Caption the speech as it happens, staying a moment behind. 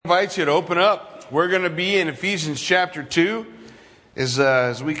invite you to open up. We're going to be in Ephesians chapter 2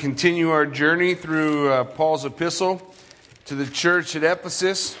 as we continue our journey through Paul's epistle to the church at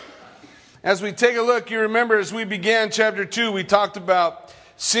Ephesus. As we take a look, you remember as we began chapter 2, we talked about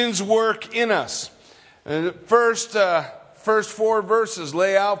sin's work in us. And the first 4 verses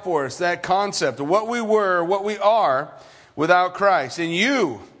lay out for us that concept of what we were, what we are without Christ. And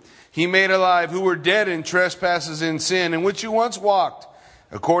you He made alive who were dead in trespasses and sin, in which you once walked,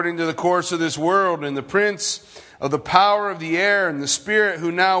 according to the course of this world, and the prince of the power of the air, and the spirit who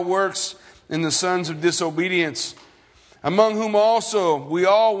now works in the sons of disobedience, among whom also we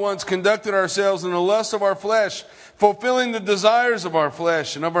all once conducted ourselves in the lust of our flesh, fulfilling the desires of our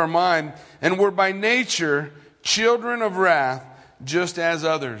flesh and of our mind, and were by nature children of wrath, just as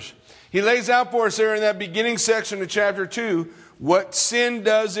others. He lays out for us there in that beginning section of chapter 2 what sin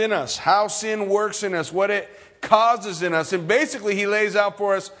does in us, how sin works in us, what it causes in us. And basically he lays out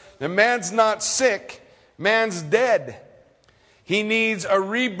for us that man's not sick, man's dead. He needs a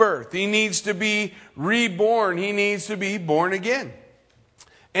rebirth. He needs to be reborn. He needs to be born again.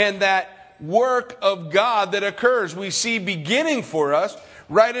 And that work of God that occurs, we see beginning for us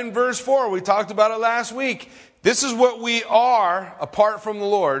right in verse 4. We talked about it last week. This is what we are apart from the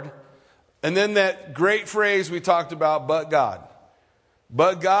Lord. And then that great phrase we talked about, but God.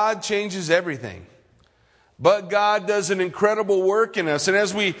 But God changes everything. But God does an incredible work in us. And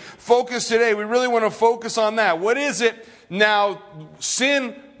as we focus today, we really want to focus on that. What is it now?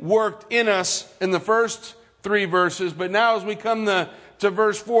 Sin worked in us in the first 3 verses. But now as we come to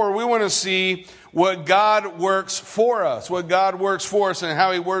verse 4, we want to see what God works for us. What God works for us and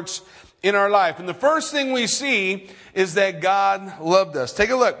how He works in our life. And the first thing we see is that God loved us. Take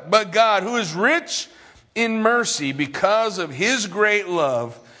a look. But God, who is rich in mercy because of His great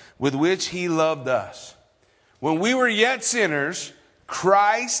love with which He loved us. When we were yet sinners,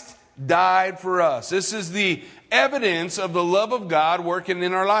 Christ died for us. This is the evidence of the love of God working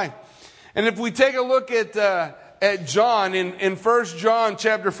in our life. And if we take a look at John in 1 John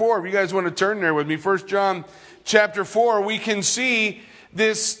chapter 4, if you guys want to turn there with me, 1 John chapter 4, we can see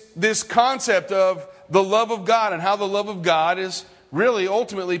this concept of the love of God and how the love of God is really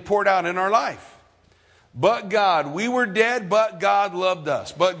ultimately poured out in our life. But God, we were dead, but God loved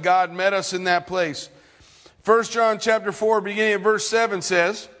us. But God met us in that place. 1 John chapter 4, beginning at verse 7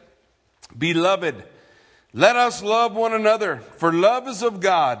 says, Beloved, let us love one another, for love is of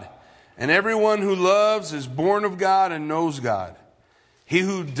God, and everyone who loves is born of God and knows God. He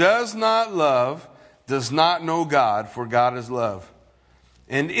who does not love does not know God, for God is love.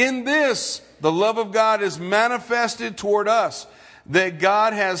 And in this, the love of God is manifested toward us, that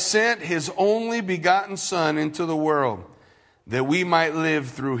God has sent His only begotten Son into the world, that we might live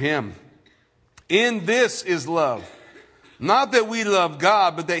through Him. In this is love. Not that we love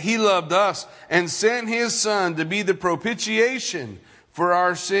God, but that He loved us and sent His Son to be the propitiation for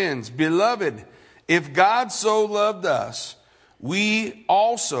our sins. Beloved, if God so loved us, we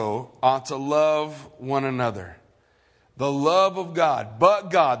also ought to love one another. The love of God.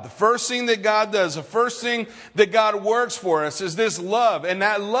 But God, the first thing that God does, the first thing that God works for us is this love. And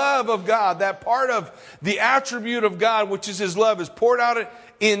that love of God, that part of the attribute of God, which is His love, is poured out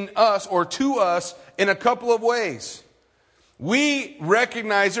in us or to us in a couple of ways. We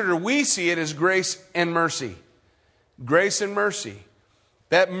recognize it or we see it as grace and mercy. Grace and mercy.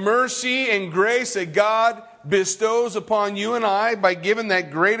 That mercy and grace that God bestows upon you and I by giving that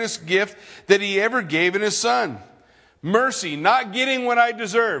greatest gift that He ever gave in His Son. Mercy, not getting what I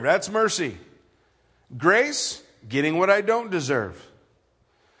deserve. That's mercy. Grace, getting what I don't deserve.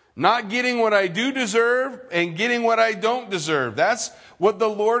 Not getting what I do deserve and getting what I don't deserve. That's what the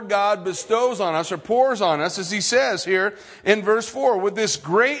Lord God bestows on us or pours on us, as He says here in verse 4. With this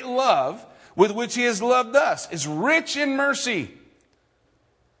great love with which He has loved us, is rich in mercy.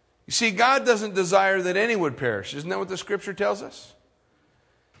 You see, God doesn't desire that any would perish. Isn't that what the Scripture tells us?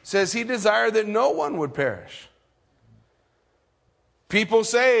 It says He desired that no one would perish. People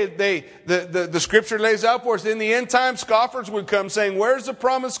say, the Scripture lays out for us, in the end time, scoffers would come saying, where's the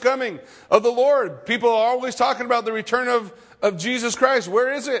promise coming of the Lord? People are always talking about the return of Jesus Christ.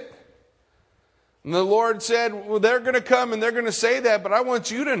 Where is it? And the Lord said, well, they're going to come and they're going to say that, but I want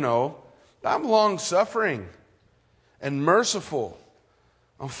you to know I'm long-suffering and merciful.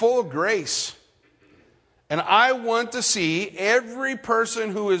 I'm full of grace. And I want to see every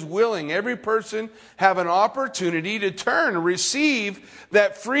person who is willing, every person have an opportunity to turn and receive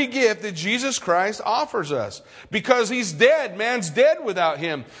that free gift that Jesus Christ offers us. Because He's dead. Man's dead without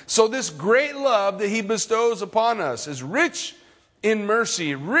Him. So this great love that He bestows upon us is rich in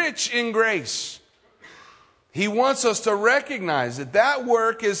mercy, rich in grace. He wants us to recognize that that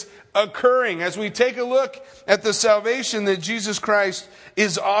work is occurring as we take a look at the salvation that Jesus Christ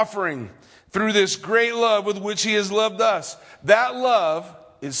is offering through this great love with which He has loved us. That love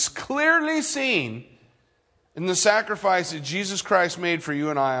is clearly seen in the sacrifice that Jesus Christ made for you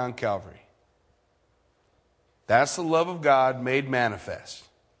and I on Calvary. That's the love of God made manifest.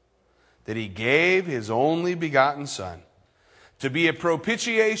 That He gave His only begotten Son to be a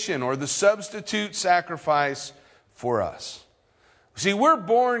propitiation or the substitute sacrifice for us. See, we're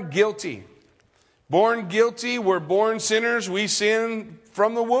born guilty. Born guilty, we're born sinners. We sin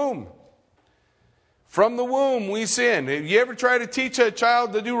from the womb. From the womb, we sin. Have you ever tried to teach a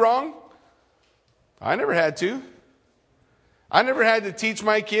child to do wrong? I never had to. I never had to teach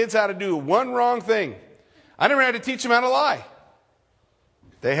my kids how to do one wrong thing. I never had to teach them how to lie.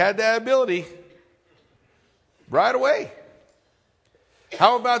 They had that ability right away.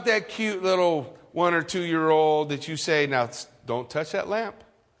 How about that cute little 1 or 2 year old that you say, now don't touch that lamp?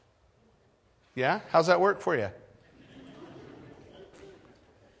 Yeah? How's that work for you?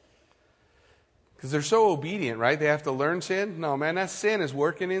 Because they're so obedient, right? They have to learn sin. No, man, that sin is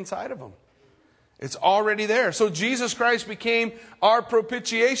working inside of them. It's already there. So Jesus Christ became our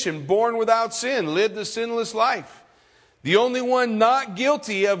propitiation, born without sin, lived a sinless life. The only one not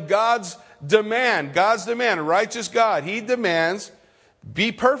guilty of God's demand, a righteous God. He demands,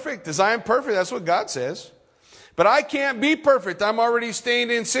 be perfect as I am perfect. That's what God says. But I can't be perfect. I'm already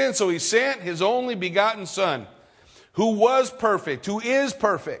stained in sin. So He sent His only begotten Son, who was perfect, who is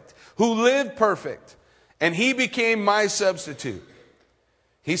perfect, who lived perfect. And He became my substitute.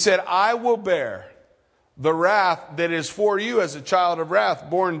 He said, I will bear the wrath that is for you as a child of wrath,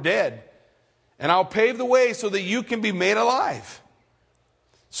 born dead. And I'll pave the way so that you can be made alive.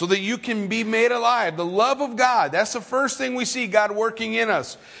 So that you can be made alive. The love of God. That's the first thing we see God working in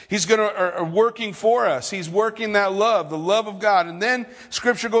us. He's working for us. He's working that love, the love of God. And then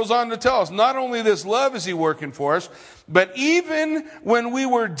Scripture goes on to tell us, not only this love is He working for us, but even when we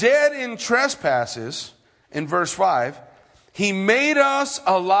were dead in trespasses, in verse 5, He made us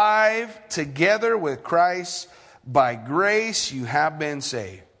alive together with Christ. By grace you have been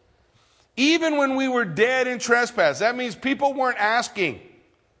saved. Even when we were dead in trespass. That means people weren't asking.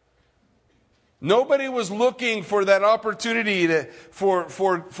 Nobody was looking for that opportunity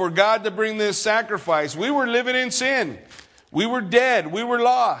for God to bring this sacrifice. We were living in sin. We were dead. We were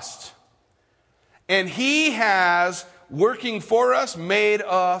lost. And He has, working for us, made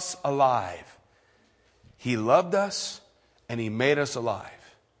us alive. He loved us and He made us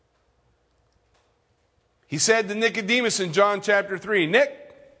alive. He said to Nicodemus in John chapter 3, Nick,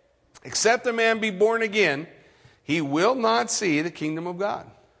 except a man be born again, he will not see the kingdom of God.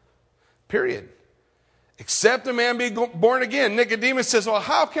 Period. Except a man be born again. Nicodemus says, well,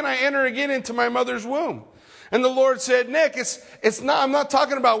 how can I enter again into my mother's womb? And the Lord said, Nick, it's not, I'm not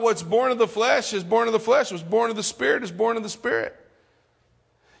talking about what's born of the flesh is born of the flesh. What's born of the Spirit is born of the Spirit.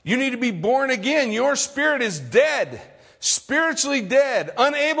 You need to be born again. Your spirit is dead. Spiritually dead,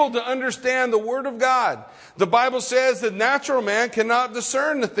 unable to understand the Word of God. The Bible says that natural man cannot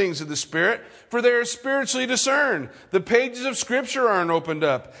discern the things of the Spirit, for they are spiritually discerned. The pages of Scripture aren't opened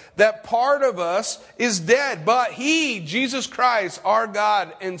up. That part of us is dead. But He, Jesus Christ, our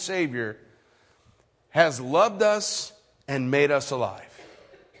God and Savior, has loved us and made us alive.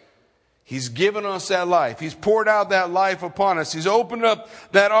 He's given us that life. He's poured out that life upon us. He's opened up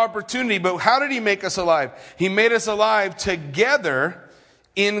that opportunity. But how did He make us alive? He made us alive together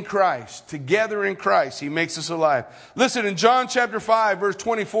in Christ. Together in Christ, He makes us alive. Listen, in John chapter 5, verse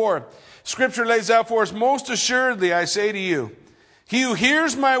 24, Scripture lays out for us, most assuredly I say to you, he who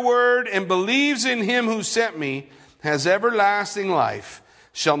hears my word and believes in Him who sent me has everlasting life,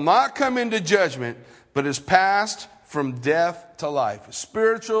 shall not come into judgment, but is passed from death to life.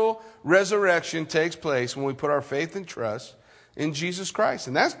 Spiritual resurrection takes place when we put our faith and trust in Jesus Christ.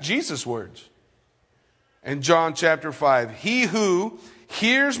 And that's Jesus' words. In John chapter 5, he who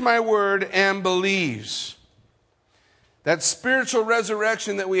hears my word and believes. That spiritual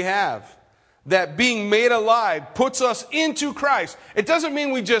resurrection that we have, that being made alive, puts us into Christ. It doesn't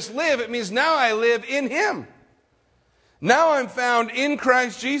mean we just live. It means now I live in Him. Now I'm found in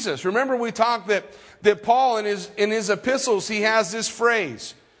Christ Jesus. Remember we talked that Paul in his epistles, he has this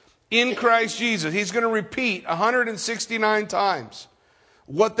phrase, in Christ Jesus. He's going to repeat 169 times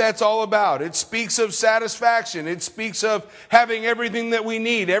what that's all about. It speaks of satisfaction. It speaks of having everything that we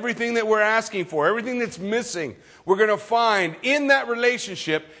need, everything that we're asking for, everything that's missing. We're going to find in that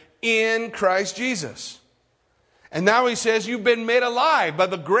relationship in Christ Jesus. And now he says you've been made alive. By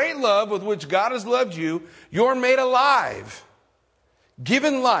the great love with which God has loved you, you're made alive.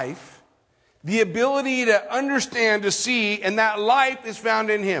 Given life The ability to understand, to see, and that life is found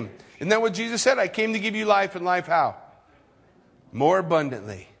in him. Isn't that what Jesus said? I came to give you life, and life how? More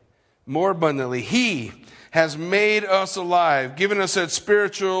abundantly. More abundantly. He has made us alive, given us that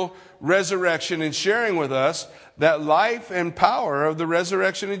spiritual resurrection, and sharing with us that life and power of the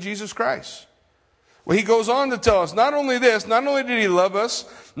resurrection in Jesus Christ. Well, he goes on to tell us, not only this, not only did he love us,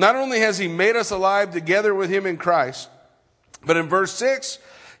 not only has he made us alive together with him in Christ, but in verse 6,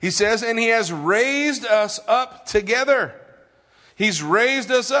 he says, and he has raised us up together. He's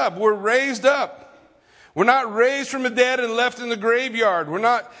raised us up. We're raised up. We're not raised from the dead and left in the graveyard. We're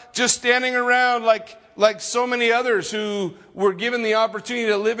not just standing around like so many others who were given the opportunity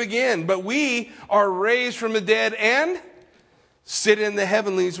to live again. But we are raised from the dead and sit in the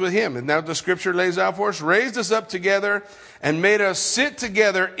heavenlies with him. And now the scripture lays out for us, raised us up together and made us sit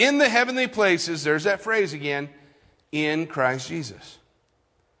together in the heavenly places. There's that phrase again, in Christ Jesus.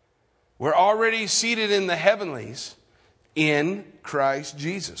 We're already seated in the heavenlies in Christ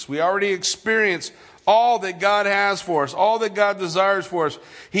Jesus. We already experience all that God has for us, all that God desires for us.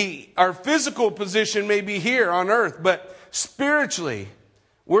 Our physical position may be here on earth, but spiritually,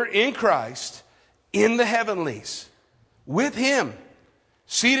 we're in Christ, in the heavenlies, with him,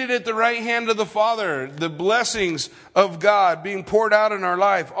 seated at the right hand of the Father, the blessings of God being poured out in our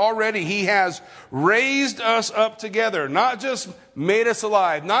life. Already he has raised us up together, not just made us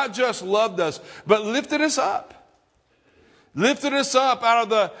alive, not just loved us, but lifted us up. Lifted us up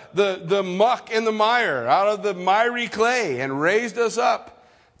out of the muck and the mire, out of the miry clay, and raised us up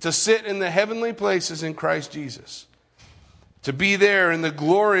to sit in the heavenly places in Christ Jesus. To be there in the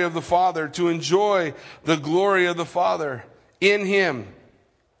glory of the Father, to enjoy the glory of the Father in him.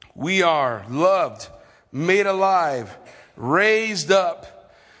 We are loved, made alive, raised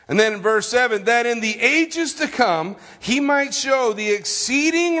up. And then in verse 7, that in the ages to come, he might show the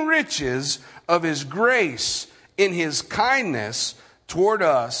exceeding riches of his grace in his kindness toward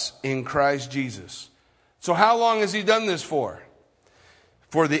us in Christ Jesus. So how long has he done this for?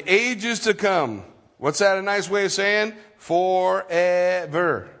 For the ages to come. What's that a nice way of saying?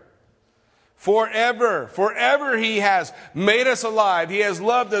 Forever. Forever. Forever he has made us alive. He has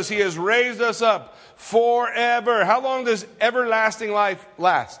loved us. He has raised us up. Forever. How long does everlasting life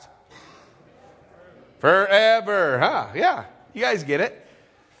last? Forever. Huh? Yeah. You guys get it.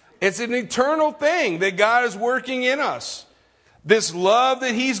 It's an eternal thing that God is working in us. This love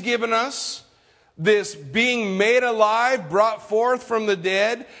that he's given us, this being made alive, brought forth from the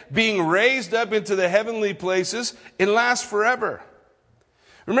dead, being raised up into the heavenly places, it lasts forever.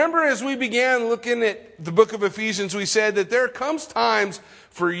 Remember, as we began looking at the book of Ephesians, we said that there comes times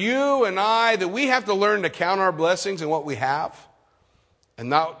for you and I that we have to learn to count our blessings and what we have and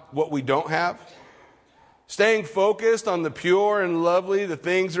not what we don't have. Staying focused on the pure and lovely, the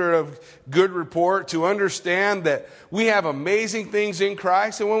things that are of good report, to understand that we have amazing things in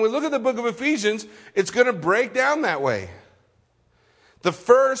Christ. And when we look at the book of Ephesians, it's going to break down that way. The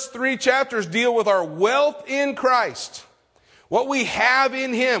first 3 chapters deal with our wealth in Christ. What we have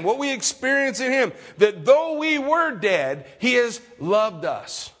in him, what we experience in him, that though we were dead, he has loved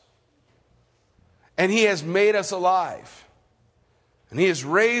us. And he has made us alive. And he has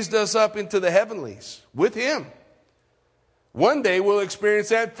raised us up into the heavenlies with him. One day we'll experience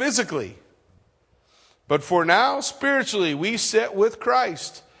that physically. But for now, spiritually, we sit with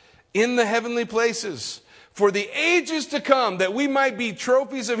Christ in the heavenly places for the ages to come, that we might be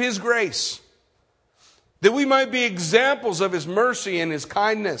trophies of his grace. That we might be examples of his mercy and his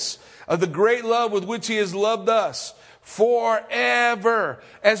kindness, of the great love with which he has loved us forever.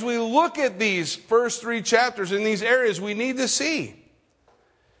 As we look at these first 3 chapters in these areas, we need to see.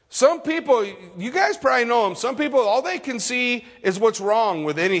 Some people, you guys probably know them, some people, all they can see is what's wrong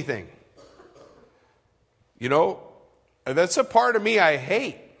with anything. You know, that's a part of me I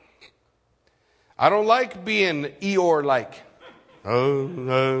hate. I don't like being Eeyore-like.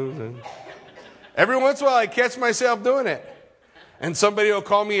 Every once in a while I catch myself doing it. And somebody will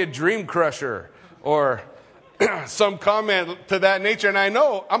call me a dream crusher or some comment to that nature. And I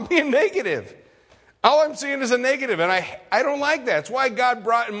know I'm being negative. All I'm seeing is a negative. And I don't like that. That's why God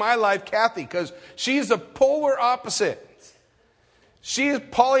brought in my life Kathy, because she's the polar opposite. She's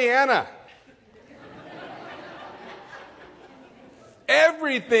Pollyanna.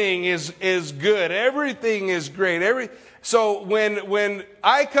 Everything is good. Everything is great. So when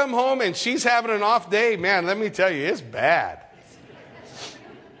I come home and she's having an off day, man, let me tell you, it's bad.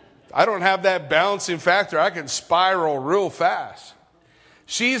 I don't have that balancing factor. I can spiral real fast.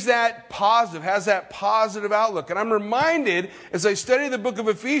 She's that positive, has that positive outlook. And I'm reminded as I study the book of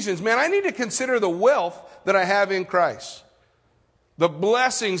Ephesians, man, I need to consider the wealth that I have in Christ. The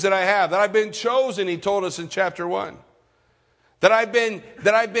blessings that I have, that I've been chosen, he told us in chapter 1. That I've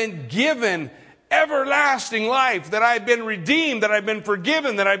been given everlasting life, that I've been redeemed, that I've been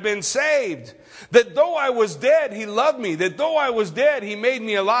forgiven, that I've been saved. That though I was dead, he loved me. That though I was dead, he made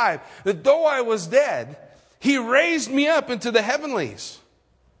me alive. That though I was dead, he raised me up into the heavenlies.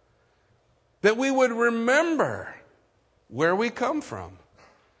 That we would remember where we come from.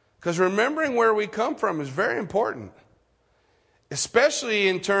 Because remembering where we come from is very important. Especially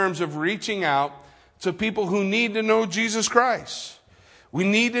in terms of reaching out to people who need to know Jesus Christ. We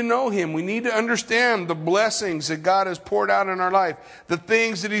need to know him. We need to understand the blessings that God has poured out in our life. The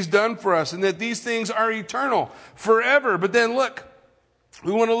things that he's done for us. And that these things are eternal, forever. But then look,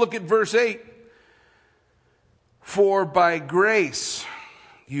 we want to look at verse 8. For by grace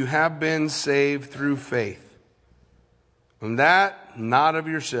you have been saved through faith. And that not of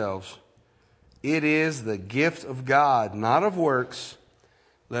yourselves. It is the gift of God, not of works,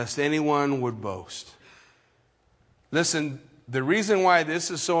 lest anyone would boast. Listen, the reason why this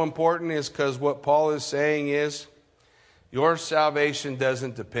is so important is because what Paul is saying is, your salvation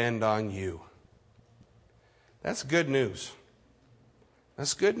doesn't depend on you. That's good news.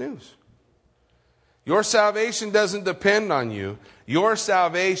 That's good news. Your salvation doesn't depend on you. Your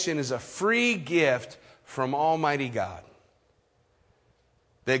salvation is a free gift from Almighty God.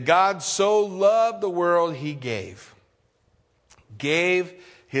 That God so loved the world, he gave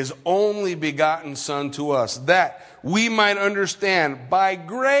his only begotten Son to us, that we might understand by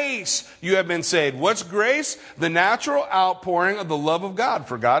grace you have been saved. What's grace? The natural outpouring of the love of God.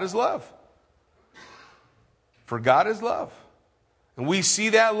 For God is love. For God is love. And we see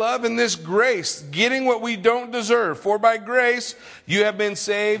that love in this grace, getting what we don't deserve. For by grace you have been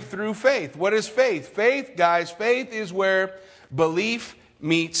saved through faith. What is faith? Faith, guys, faith is where belief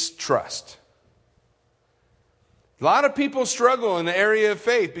meets trust. A lot of people struggle in the area of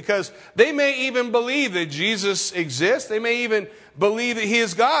faith because they may even believe that Jesus exists. They may even believe that he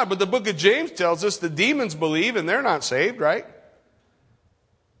is God. But the book of James tells us the demons believe and they're not saved, right?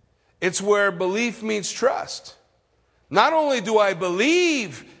 It's where belief meets trust. Not only do I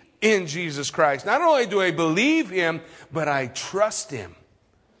believe in Jesus Christ, not only do I believe him, but I trust him.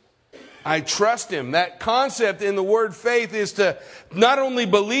 I trust him. That concept in the word faith is to not only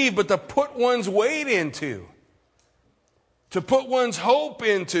believe, but to put one's weight into. To put one's hope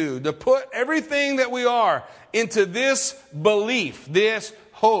into. To put everything that we are into this belief, this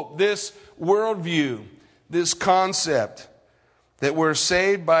hope, this worldview, this concept that we're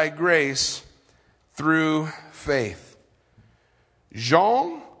saved by grace through faith.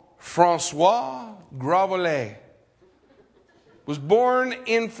 Jean-François Gravelet was born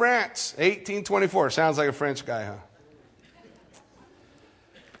in France, 1824. Sounds like a French guy, huh?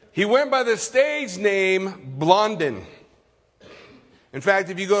 He went by the stage name Blondin. In fact,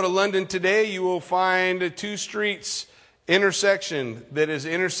 if you go to London today, you will find a 2 streets intersection that is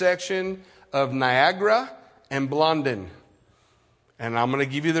intersection of Niagara and Blondin. And I'm going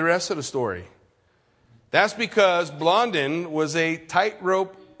to give you the rest of the story. That's because Blondin was a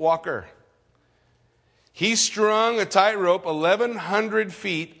tightrope walker. He strung a tightrope 1,100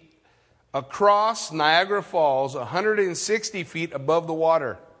 feet across Niagara Falls, 160 feet above the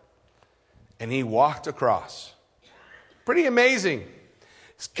water. And he walked across. Pretty amazing.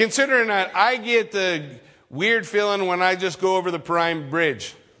 Considering that I get the weird feeling when I just go over the Prime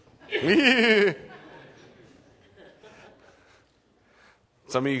Bridge.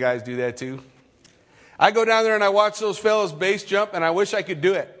 Some of you guys do that too. I go down there and I watch those fellows base jump and I wish I could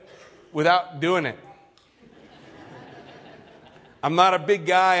do it without doing it. I'm not a big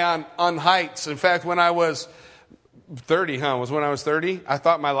guy on heights. In fact, when I was 30, was when I was 30? I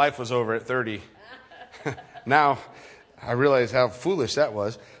thought my life was over at 30. Now, I realize how foolish that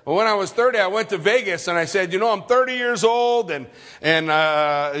was. But when I was 30, I went to Vegas and I said, I'm 30 years old and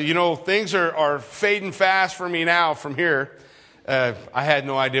things are fading fast for me now from here. I had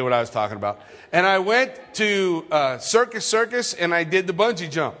no idea what I was talking about. And I went to Circus and I did the bungee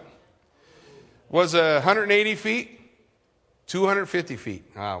jump. Was 180 feet? 250 feet.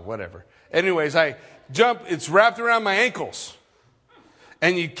 Whatever. Anyways, I jumped. It's wrapped around my ankles.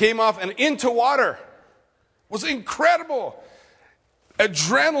 And you came off and into water. It was incredible.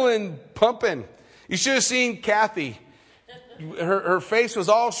 Adrenaline pumping. You should have seen Kathy. Her face was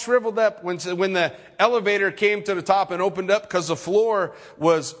all shriveled up when the elevator came to the top and opened up because the floor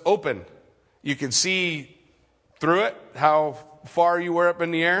was open. You could see through it how far you were up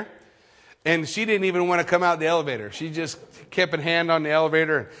in the air. And she didn't even want to come out the elevator. She just kept a hand on the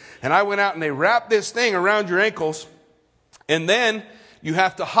elevator. And I went out and they wrapped this thing around your ankles. And then you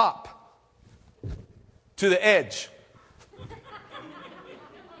have to hop to the edge.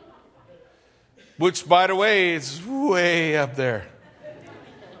 which, by the way, is way up there.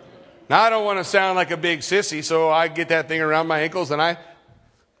 Now, I don't want to sound like a big sissy, so I get that thing around my ankles and I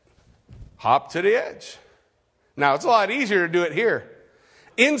hop to the edge. Now, it's a lot easier to do it here.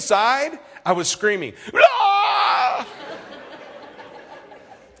 Inside, I was screaming. Ah!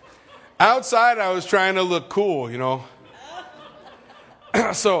 Outside, I was trying to look cool, you know.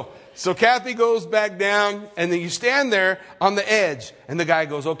 So Kathy goes back down, and then you stand there on the edge, and the guy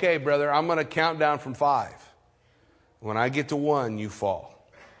goes, okay, brother, I'm going to count down from 5. When I get to 1, you fall.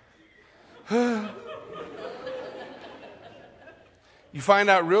 You find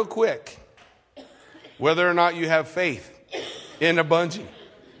out real quick whether or not you have faith in a bungee.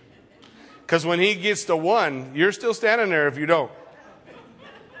 Because when he gets to 1, you're still standing there if you don't.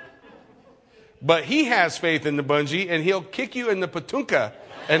 But he has faith in the bungee, and he'll kick you in the patunka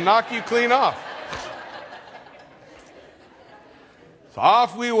and knock you clean off. So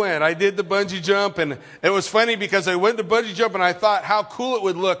off we went. I did the bungee jump, and it was funny because I went to bungee jump, and I thought how cool it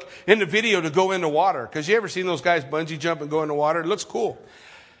would look in the video to go into water. Because you ever seen those guys bungee jump and go into water? It looks cool.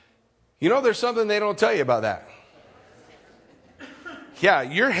 You know, there's something they don't tell you about that. Yeah,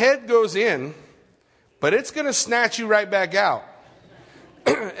 your head goes in, but it's going to snatch you right back out.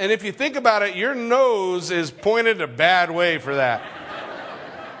 And if you think about it, your nose is pointed a bad way for that.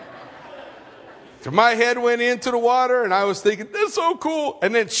 So my head went into the water, and I was thinking, this is so cool.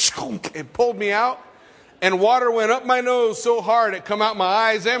 And then it pulled me out, and water went up my nose so hard it come out my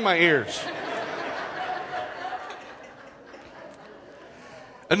eyes and my ears.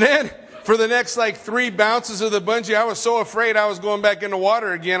 And then for the next 3 bounces of the bungee, I was so afraid I was going back in the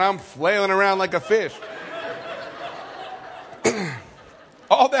water again. I'm flailing around like a fish.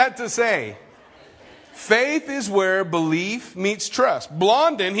 All that to say, faith is where belief meets trust.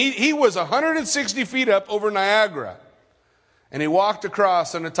 Blondin, he was 160 feet up over Niagara. And he walked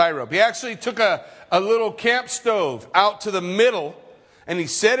across on a tightrope. He actually took a little camp stove out to the middle. And he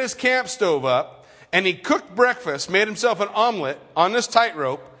set his camp stove up. And he cooked breakfast, made himself an omelet on this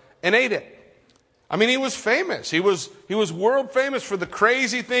tightrope, and ate it. I mean, he was famous. He was world famous for the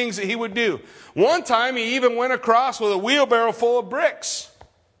crazy things that he would do. One time, he even went across with a wheelbarrow full of bricks.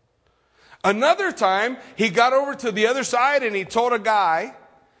 Another time, he got over to the other side and he told a guy,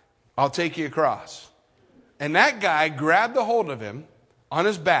 I'll take you across. And that guy grabbed a hold of him on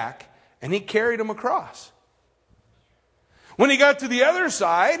his back and he carried him across. When he got to the other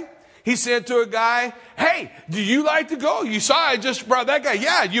side, he said to a guy, hey, do you like to go? You saw I just brought that guy.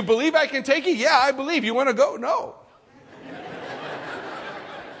 Yeah, you believe I can take you? Yeah, I believe. You want to go? No.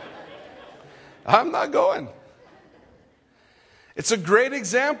 I'm not going. It's a great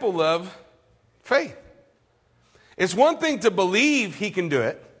example of faith. It's one thing to believe he can do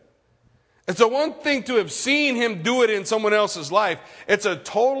it. It's a one thing to have seen him do it in someone else's life. It's a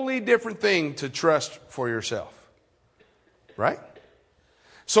totally different thing to trust for yourself. Right?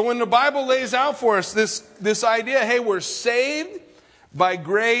 So when the Bible lays out for us this idea, hey, we're saved by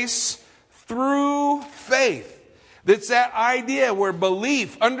grace through faith. That's that idea where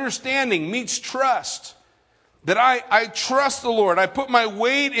belief, understanding meets trust. That I trust the Lord. I put my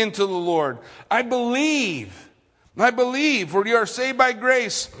weight into the Lord. I believe. For you are saved by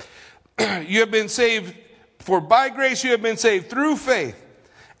grace. You have been saved. For by grace you have been saved through faith.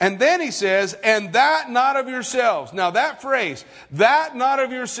 And then he says, and that not of yourselves. Now that phrase, that not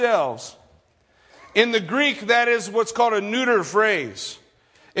of yourselves. In the Greek, that is what's called a neuter phrase.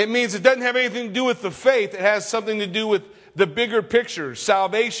 It means it doesn't have anything to do with the faith. It has something to do with the bigger picture,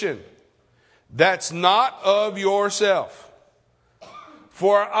 salvation. That's not of yourself.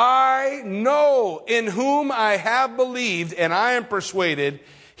 For I know in whom I have believed, and I am persuaded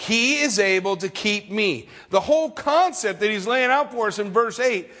he is able to keep me. The whole concept that he's laying out for us in verse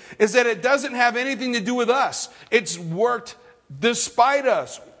 8 is that it doesn't have anything to do with us. It's worked despite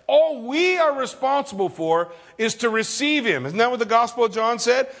us. All we are responsible for is to receive him. Isn't that what the Gospel of John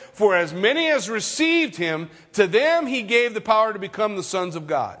said? For as many as received him, to them he gave the power to become the sons of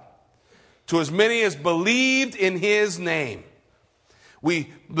God. To as many as believed in his name.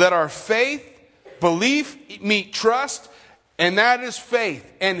 We let our faith, belief meet trust, and that is faith.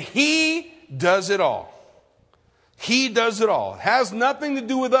 And he does it all. He does it all. It has nothing to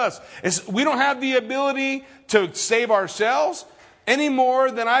do with us. We don't have the ability to save ourselves any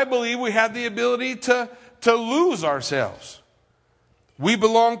more than I believe we have the ability to lose ourselves. We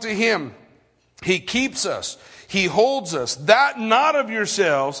belong to him. He keeps us. He holds us. That not of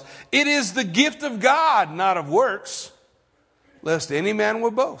yourselves. It is the gift of God, not of works, lest any man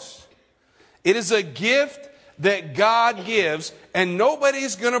would boast. It is a gift that God gives, and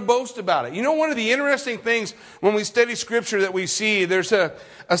nobody's going to boast about it. You know, one of the interesting things when we study Scripture that we see, there's a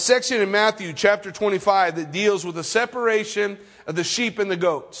section in Matthew chapter 25 that deals with the separation of the sheep and the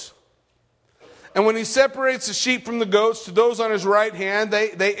goats. And when he separates the sheep from the goats, to those on his right hand,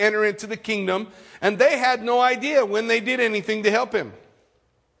 they enter into the kingdom, and they had no idea when they did anything to help him.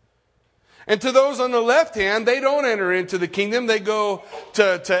 And to those on the left hand, they don't enter into the kingdom. They go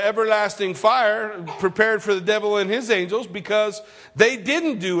to everlasting fire, prepared for the devil and his angels, because they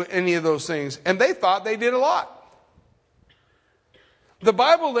didn't do any of those things. And they thought they did a lot. The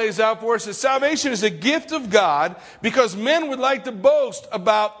Bible lays out for us that salvation is a gift of God, because men would like to boast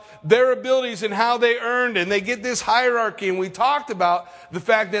about their abilities and how they earned it. And they get this hierarchy. And we talked about the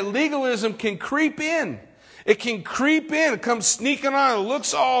fact that legalism can creep in. It can creep in, it comes sneaking on, it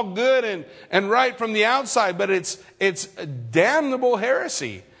looks all good and right from the outside, but it's a damnable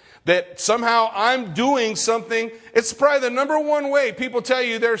heresy that somehow I'm doing something. It's probably the number one way people tell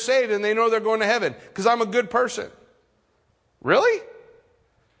you they're saved and they know they're going to heaven, because I'm a good person. Really?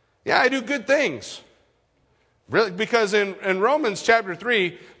 Yeah, I do good things. Really? Because in Romans chapter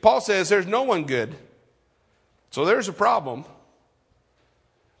 3, Paul says there's no one good. So there's a problem.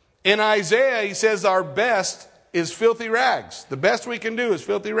 In Isaiah, he says our best is filthy rags. The best we can do is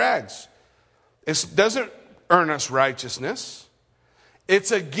filthy rags. It doesn't earn us righteousness.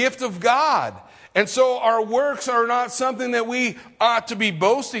 It's a gift of God. And so our works are not something that we ought to be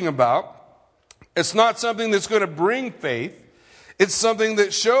boasting about. It's not something that's going to bring faith. It's something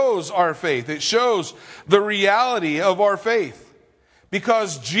that shows our faith. It shows the reality of our faith.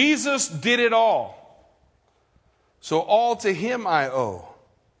 Because Jesus did it all. So all to him I owe.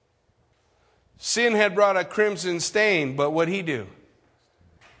 Sin had brought a crimson stain, but what'd he do?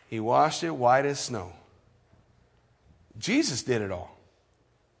 He washed it white as snow. Jesus did it all.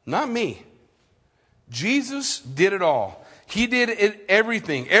 Not me. Jesus did it all. He did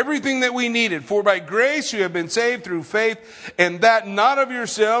everything that we needed. For by grace you have been saved through faith, and that not of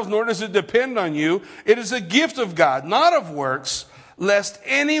yourselves, nor does it depend on you. It is a gift of God, not of works, lest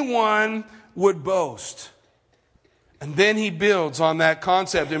anyone would boast. And then he builds on that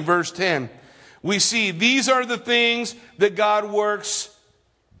concept in verse 10. We see these are the things that God works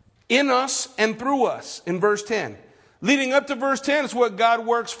in us and through us in verse 10. Leading up to verse 10 is what God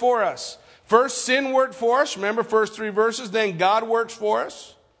works for us. First, sin worked for us. Remember, first 3 verses. Then God works for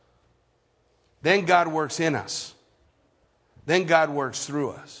us. Then God works in us. Then God works through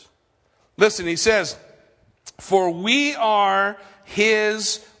us. Listen, he says, for we are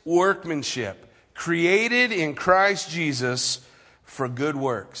his workmanship, created in Christ Jesus for good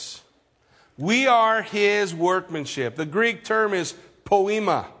works. We are his workmanship. The Greek term is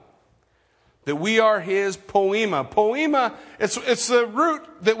poema. That we are his poema. Poema, it's the root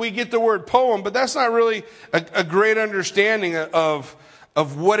that we get the word poem, but that's not really a great understanding of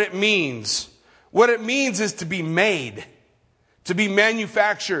what it means. What it means is to be made, to be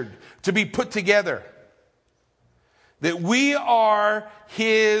manufactured, to be put together. That we are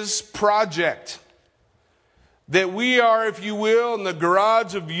his project. That we are, if you will, in the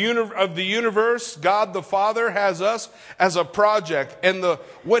garage of the universe. God the Father has us as a project. And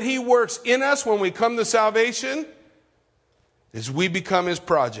what he works in us when we come to salvation is we become his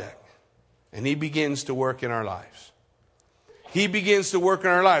project. And he begins to work in our lives. He begins to work in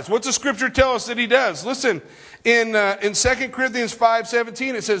our lives. What's the scripture tell us that he does? Listen, in 2 Corinthians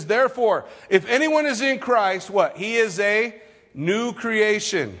 5:17 it says, therefore, if anyone is in Christ, what? He is a new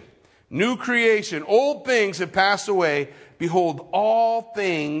creation. New creation. Old things have passed away. Behold, all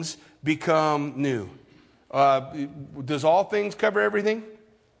things become new. Does all things cover everything?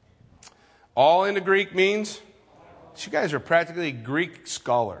 All in the Greek means? You guys are practically Greek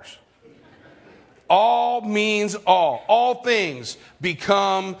scholars. All means all. All things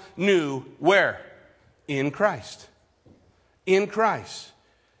become new. Where? In Christ. In Christ.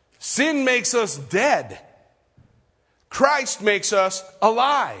 Sin makes us dead. Christ makes us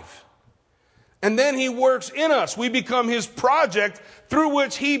alive. And then he works in us. We become his project through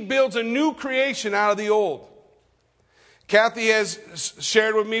which he builds a new creation out of the old. Kathy has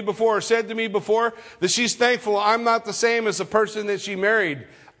shared with me before, said to me before, that she's thankful I'm not the same as the person that she married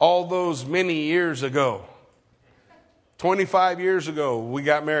all those many years ago. 25 years ago, we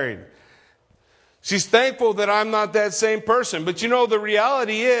got married. She's thankful that I'm not that same person. But you know, the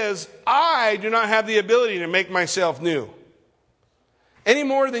reality is, I do not have the ability to make myself new. Any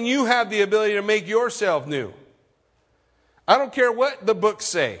more than you have the ability to make yourself new. I don't care what the books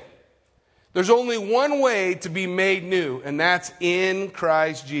say. There's only one way to be made new, and that's in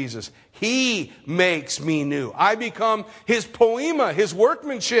Christ Jesus. He makes me new. I become his poema, his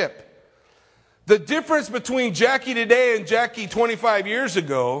workmanship. The difference between Jackie today and Jackie 25 years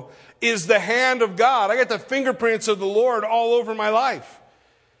ago is the hand of God. I got the fingerprints of the Lord all over my life.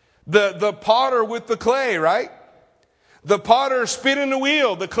 The potter with the clay, right? The potter spinning the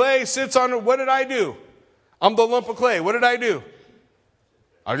wheel. The clay sits on it. What did I do? I'm the lump of clay. What did I do?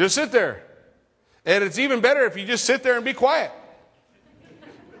 I just sit there. And it's even better if you just sit there and be quiet.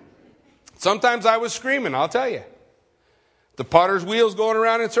 Sometimes I was screaming, I'll tell you. The potter's wheel's going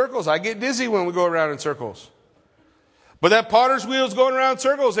around in circles. I get dizzy when we go around in circles. But that potter's wheel's going around in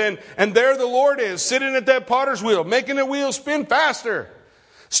circles, and there the Lord is, sitting at that potter's wheel, making the wheel spin faster,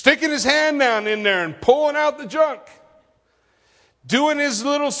 sticking his hand down in there and pulling out the junk, doing his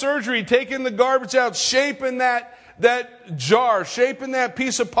little surgery, taking the garbage out, shaping that jar, shaping that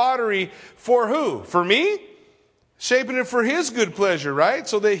piece of pottery for who? For me? Shaping it for his good pleasure, right?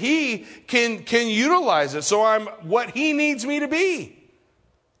 So that he can utilize it. So I'm what he needs me to be.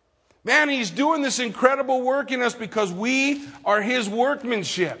 Man, he's doing this incredible work in us because we are his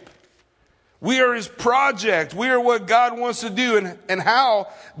workmanship. We are his project. We are what God wants to do and how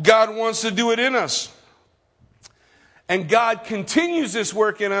God wants to do it in us. And God continues this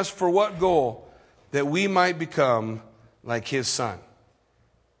work in us for what goal? That we might become like his son.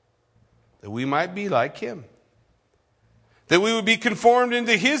 That we might be like him. That we would be conformed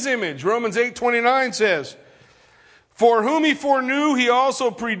into his image. Romans 8:29 says, for whom he foreknew, he also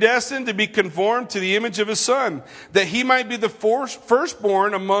predestined to be conformed to the image of his son, that he might be the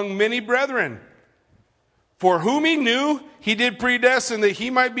firstborn among many brethren. For whom he knew, he did predestine that he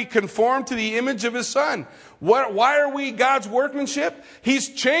might be conformed to the image of his son. Why are we God's workmanship? He's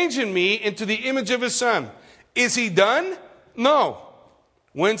changing me into the image of his son. Is he done? No.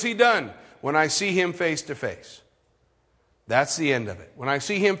 When's he done? When I see him face to face. That's the end of it. When I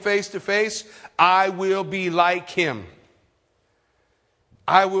see him face to face, I will be like him.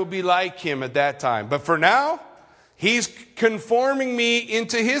 I will be like him at that time. But for now, he's conforming me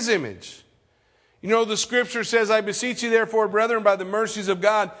into his image. You know, the scripture says, I beseech you therefore, brethren, by the mercies of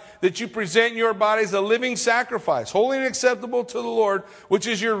God, that you present your bodies a living sacrifice, holy and acceptable to the Lord, which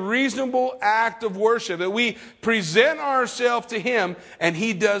is your reasonable act of worship. That we present ourselves to him, and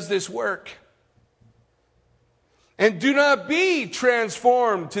he does this work. And do not be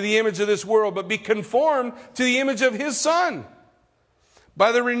transformed to the image of this world, but be conformed to the image of his son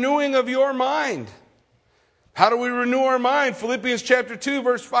by the renewing of your mind. How do we renew our mind? Philippians chapter 2,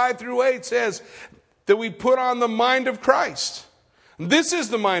 verse 5 through 8 says that we put on the mind of Christ. This is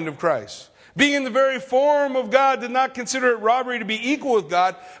the mind of Christ. Being in the very form of God, did not consider it robbery to be equal with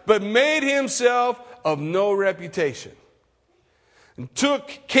God, but made himself of no reputation. And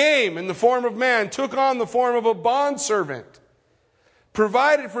came in the form of man, took on the form of a bondservant,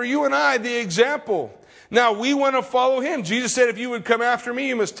 provided for you and I the example. Now we want to follow him. Jesus said, if you would come after me,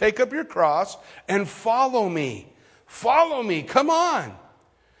 you must take up your cross and follow me. Follow me. Come on.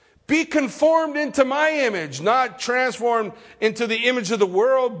 Be conformed into my image, not transformed into the image of the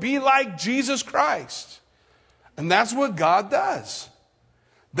world. Be like Jesus Christ. And that's what God does.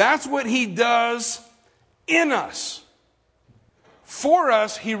 That's what he does in us. For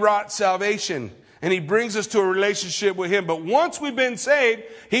us, he wrought salvation, and he brings us to a relationship with him. But once we've been saved,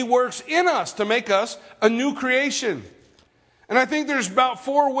 he works in us to make us a new creation. And I think there's about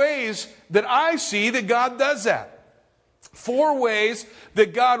 4 ways that I see that God does that. 4 ways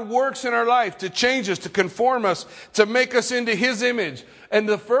that God works in our life to change us, to conform us, to make us into his image. And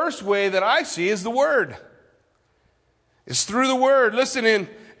the first way that I see is the Word. It's through the Word. Listen, in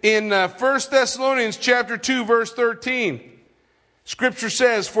 1 Thessalonians chapter 2, verse 13. Scripture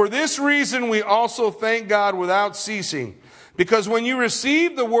says, for this reason we also thank God without ceasing, because when you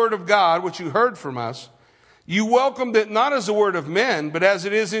received the word of God, which you heard from us, you welcomed it not as the word of men, but as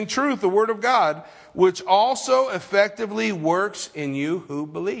it is in truth the word of God, which also effectively works in you who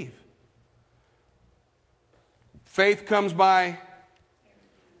believe. Faith comes by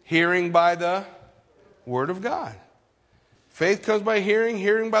hearing by the word of God. Faith comes by hearing,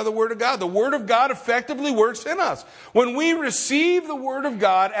 hearing by the Word of God. The Word of God effectively works in us. When we receive the Word of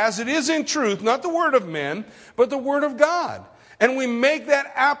God as it is in truth, not the Word of men, but the Word of God, and we make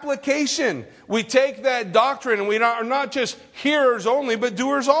that application, we take that doctrine, and we are not just hearers only, but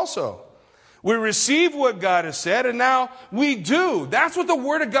doers also. We receive what God has said, and now we do. That's what the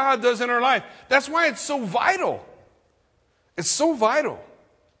Word of God does in our life. That's why it's so vital. It's so vital.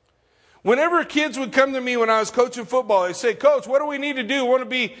 Whenever kids would come to me when I was coaching football, they'd say, Coach, what do we need to do? I want to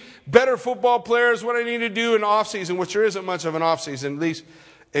be better football players. What do I need to do in off season? Which there isn't much of an off season. At least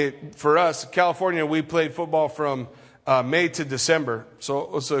for us, California, we played football from May to December. So it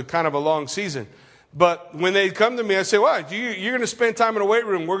was a kind of a long season. But when they come to me, I say, well, you're going to spend time in a weight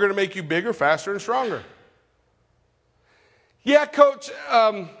room. We're going to make you bigger, faster, and stronger. Yeah, coach,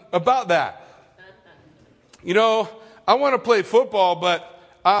 about that. You know, I want to play football, but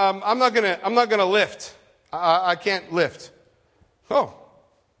I'm not gonna lift. I can't lift. Oh,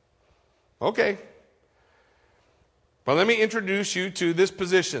 okay. But let me introduce you to this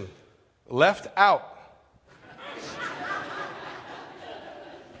position. Left out.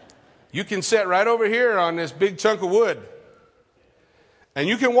 You can sit right over here on this big chunk of wood. And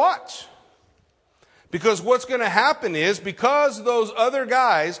you can watch. Because what's going to happen is, because those other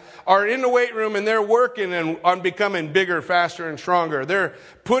guys are in the weight room and they're working on becoming bigger, faster, and stronger. They're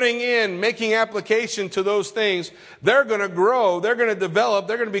putting in, making application to those things. They're going to grow. They're going to develop.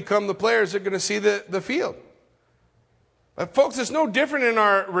 They're going to become the players. They're going to see the field. But folks, it's no different in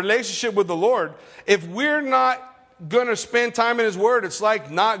our relationship with the Lord. If we're not going to spend time in His Word, it's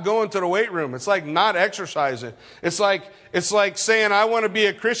like not going to the weight room. It's like not exercising. It's like saying, I want to be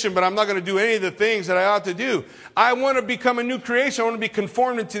a Christian, but I'm not going to do any of the things that I ought to do. I want to become a new creation. I want to be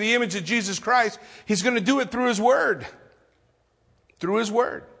conformed into the image of Jesus Christ. He's going to do it through His Word. Through His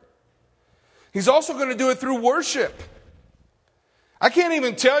Word. He's also going to do it through worship. I can't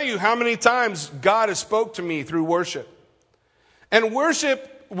even tell you how many times God has spoke to me through worship. And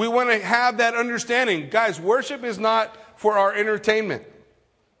worship, we want to have that understanding. Guys, worship is not for our entertainment.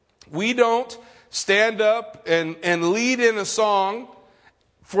 We don't stand up and lead in a song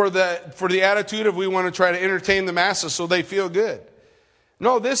for the attitude of we want to try to entertain the masses so they feel good.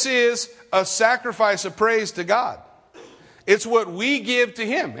 No, this is a sacrifice of praise to God. It's what we give to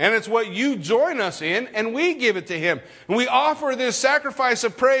Him. And it's what you join us in, and we give it to Him. And we offer this sacrifice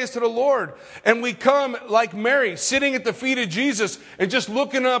of praise to the Lord. And we come like Mary, sitting at the feet of Jesus and just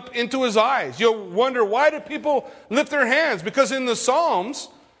looking up into His eyes. You'll wonder, why do people lift their hands? Because in the Psalms,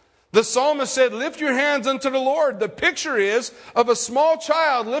 the psalmist said, lift your hands unto the Lord. The picture is of a small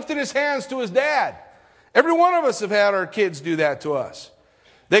child lifting his hands to his dad. Every one of us have had our kids do that to us.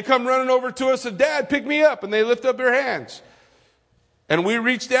 They come running over to us and, Dad, pick me up. And they lift up their hands. And we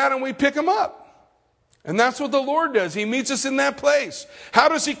reach down and we pick them up. And that's what the Lord does. He meets us in that place. How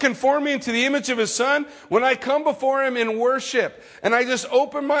does He conform me into the image of His Son? When I come before Him in worship and I just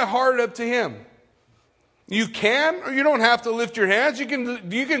open my heart up to Him. You can, or you don't have to lift your hands. You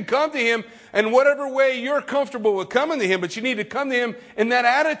can come to Him in whatever way you're comfortable with coming to Him, but you need to come to Him in that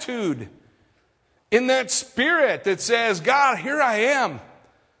attitude, in that spirit that says, God, here I am.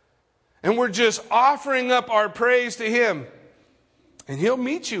 And we're just offering up our praise to Him. And He'll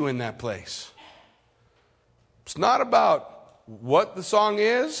meet you in that place. It's not about what the song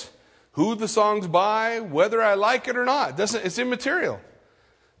is, who the song's by, whether I like it or not. It's immaterial.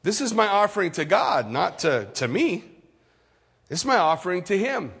 This is my offering to God, not to me. It's my offering to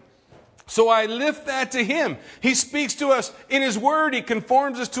Him. So I lift that to Him. He speaks to us in His Word. He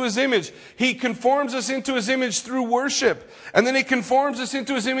conforms us to His image. He conforms us into His image through worship. And then He conforms us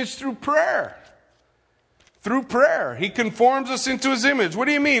into His image through prayer. Through prayer. He conforms us into His image. What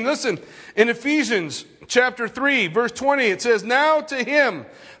do you mean? Listen, in Ephesians chapter 3, verse 20, it says, now to Him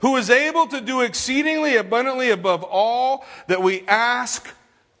who is able to do exceedingly abundantly above all that we ask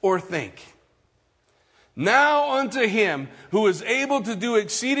or think. Now unto Him who is able to do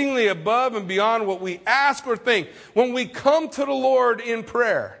exceedingly above and beyond what we ask or think. When we come to the Lord in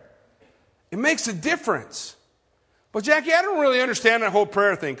prayer, it makes a difference. But Jackie, I don't really understand that whole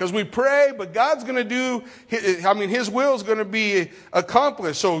prayer thing, because we pray, but God's going to do, His will is going to be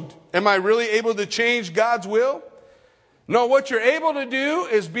accomplished. So am I really able to change God's will? No, what you're able to do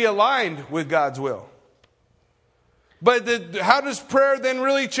is be aligned with God's will. But how does prayer then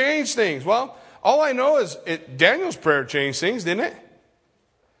really change things? Well, all I know is Daniel's prayer changed things, didn't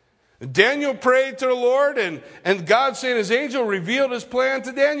it? Daniel prayed to the Lord, and God sent His angel, revealed His plan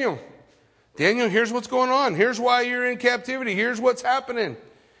to Daniel. Daniel, here's what's going on. Here's why you're in captivity. Here's what's happening.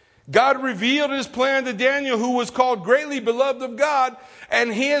 God revealed His plan to Daniel, who was called greatly beloved of God,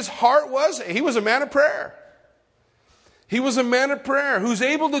 and his heart he was a man of prayer. He was a man of prayer who's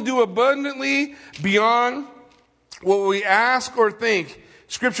able to do abundantly beyond what we ask or think.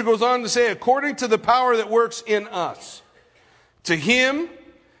 Scripture goes on to say, according to the power that works in us. To Him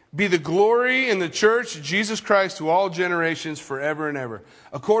be the glory in the church, Jesus Christ, to all generations forever and ever.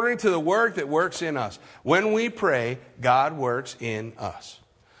 According to the work that works in us. When we pray, God works in us.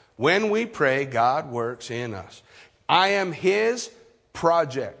 When we pray, God works in us. I am His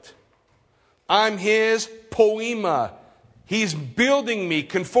project. I'm His poema. He's building me,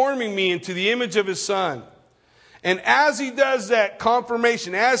 conforming me into the image of His Son. And as He does that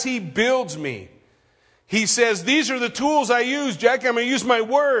confirmation, as He builds me, He says, these are the tools I use, Jackie. I'm going to use my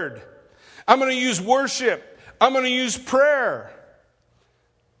Word. I'm going to use worship. I'm going to use prayer.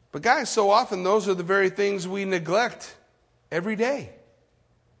 But guys, so often those are the very things we neglect every day.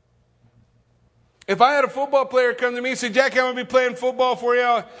 If I had a football player come to me and say, Jackie, I'm going to be playing football for you.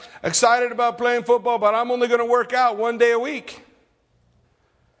 I'm excited about playing football, but I'm only going to work out one day a week.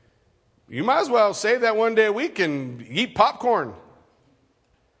 You might as well save that one day a week and eat popcorn.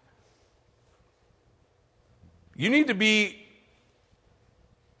 You need to be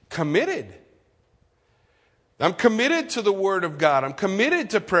committed. I'm committed to the Word of God. I'm committed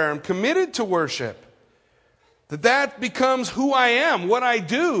to prayer. I'm committed to worship. That becomes who I am, what I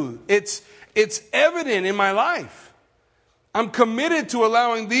do. It's evident in my life. I'm committed to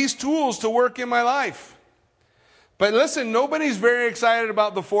allowing these tools to work in my life. But listen, nobody's very excited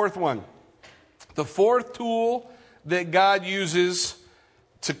about the fourth one. The fourth tool that God uses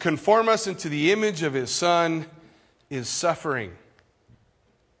to conform us into the image of His Son is suffering.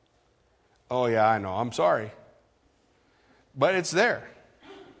 Oh yeah, I know. I'm sorry. But it's there.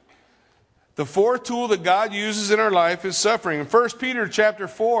 The fourth tool that God uses in our life is suffering. In 1 Peter chapter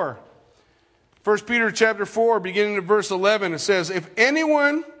 4, beginning at verse 11, it says, if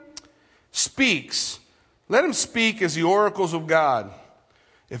anyone speaks, let him speak as the oracles of God.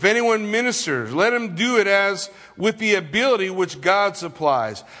 If anyone ministers, let him do it as with the ability which God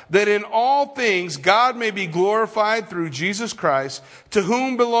supplies, that in all things God may be glorified through Jesus Christ, to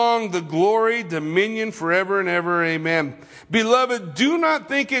whom belong the glory, dominion forever and ever. Amen. Beloved, do not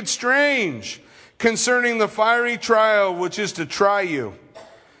think it strange concerning the fiery trial which is to try you,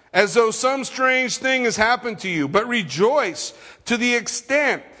 as though some strange thing has happened to you, but rejoice to the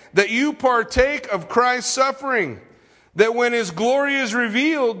extent that you partake of Christ's suffering, that when His glory is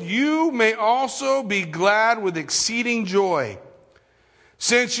revealed, you may also be glad with exceeding joy.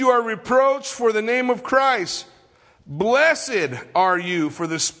 Since you are reproached for the name of Christ, blessed are you, for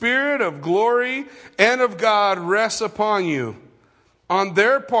the Spirit of glory and of God rests upon you. On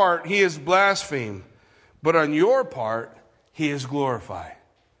their part He is blasphemed, but on your part He is glorified.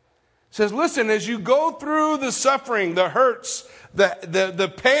 It says, listen, as you go through the suffering, the hurts,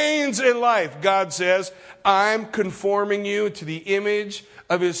 the pains in life, God says, I'm conforming you to the image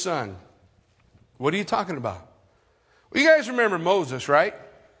of His Son. What are you talking about? Well, you guys remember Moses, right?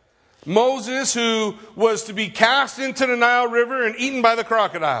 Moses, who was to be cast into the Nile River and eaten by the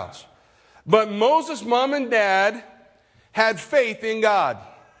crocodiles. But Moses' mom and dad had faith in God.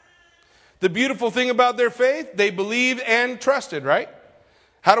 The beautiful thing about their faith, they believed and trusted, right?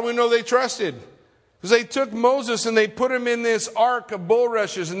 How do we know they trusted? Because they took Moses and they put him in this ark of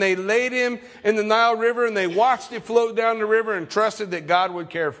bulrushes and they laid him in the Nile River and they watched it float down the river and trusted that God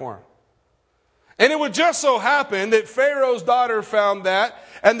would care for him. And it would just so happen that Pharaoh's daughter found that,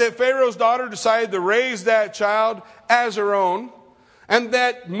 and that Pharaoh's daughter decided to raise that child as her own, and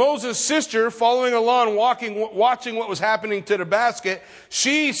that Moses' sister, following along, watching what was happening to the basket,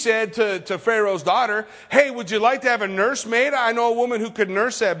 she said to Pharaoh's daughter, hey, would you like to have a nursemaid? I know a woman who could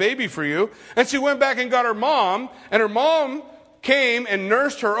nurse that baby for you. And she went back and got her mom, and her mom came and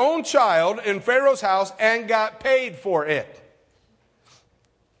nursed her own child in Pharaoh's house and got paid for it.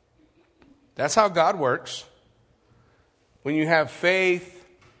 That's how God works. When you have faith,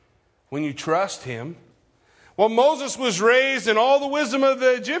 when you trust Him. Well, Moses was raised in all the wisdom of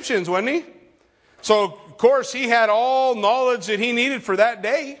the Egyptians, wasn't he? So, of course, he had all knowledge that he needed for that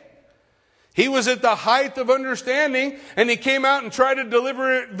day. He was at the height of understanding, and he came out and tried to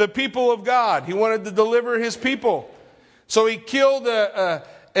deliver the people of God. He wanted to deliver his people. So he killed an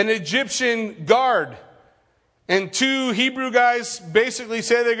Egyptian guard. And two Hebrew guys basically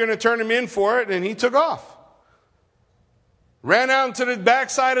said they're going to turn him in for it, and he took off. Ran out into the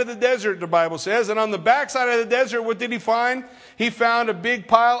backside of the desert, the Bible says. And on the backside of the desert, what did he find? He found a big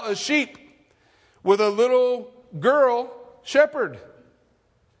pile of sheep with a little girl shepherd.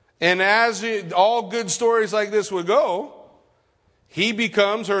 And as all good stories like this would go, he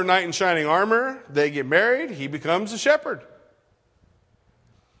becomes her knight in shining armor. They get married. He becomes a shepherd.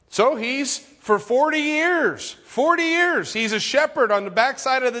 So he's, for 40 years, he's a shepherd on the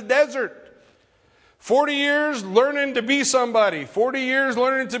backside of the desert. 40 years learning to be somebody. 40 years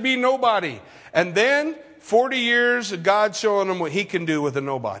learning to be nobody. And then 40 years of God showing him what He can do with a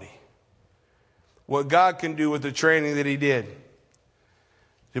nobody. What God can do with the training that he did.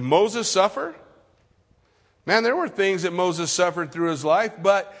 Did Moses suffer? Man, there were things that Moses suffered through his life,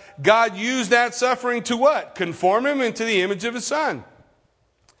 but God used that suffering to what? Conform him into the image of His Son.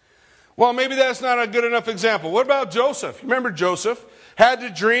 Well, maybe that's not a good enough example. What about Joseph? Remember Joseph had the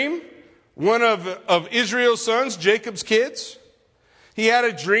dream. One of Israel's sons, Jacob's kids. He had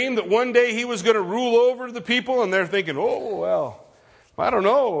a dream that one day he was going to rule over the people, and they're thinking, oh, well, I don't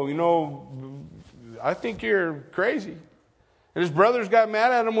know, I think you're crazy. And his brothers got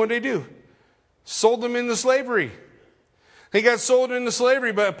mad at him. What did they do? Sold him into slavery. He got sold into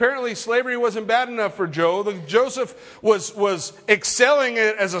slavery, but apparently slavery wasn't bad enough for Joseph was excelling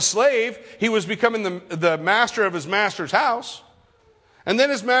as a slave. He was becoming the master of his master's house. And then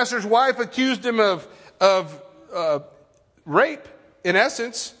his master's wife accused him of rape, in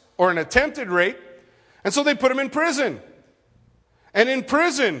essence, or an attempted rape. And so they put him in prison. And in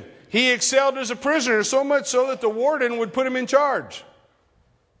prison, he excelled as a prisoner, so much so that the warden would put him in charge.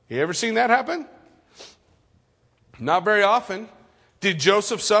 You ever seen that happen? Not very often. Did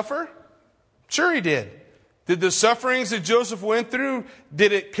Joseph suffer? Sure he did. Did the sufferings that Joseph went through,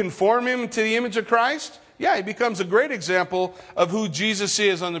 did it conform him to the image of Christ? Yeah, he becomes a great example of who Jesus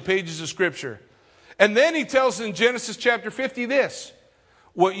is on the pages of Scripture. And then he tells in Genesis chapter 50 this: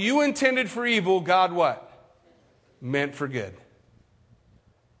 what you intended for evil, God what? Meant for good.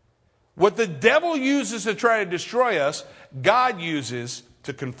 What the devil uses to try to destroy us, God uses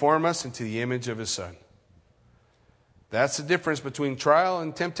to conform us into the image of his Son. That's the difference between trial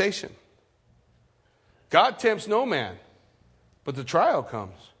and temptation. God tempts no man, but the trial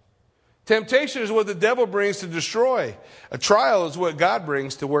comes. Temptation is what the devil brings to destroy. A trial is what God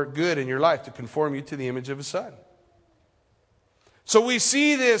brings to work good in your life, to conform you to the image of his Son. So we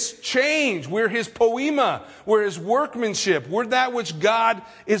see this change. We're his poema. We're his workmanship. We're that which God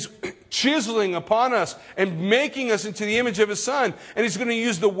is chiseling upon us and making us into the image of his Son. And he's going to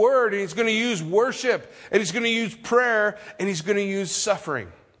use the word, and he's going to use worship, and he's going to use prayer, and he's going to use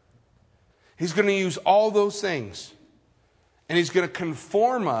suffering. He's going to use all those things. And he's going to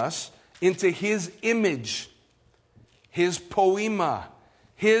conform us into his image, his poema,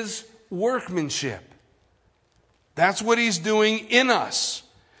 his workmanship. That's what he's doing in us.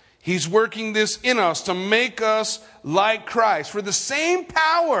 He's working this in us to make us like Christ. For the same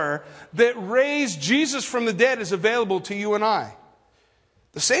power that raised Jesus from the dead is available to you and I.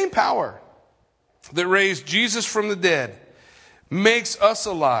 The same power that raised Jesus from the dead makes us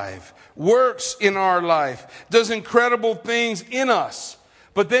alive, works in our life, does incredible things in us.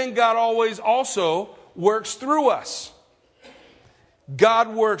 But then God always also works through us.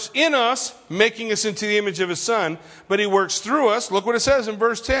 God works in us, making us into the image of his Son, but he works through us. Look what it says in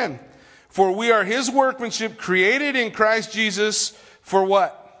verse 10. For we are his workmanship, created in Christ Jesus for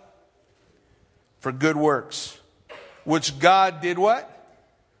what? For good works, which God did what?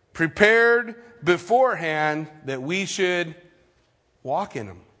 Prepared beforehand that we should walk in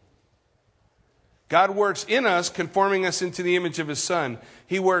them. God works in us, conforming us into the image of his Son.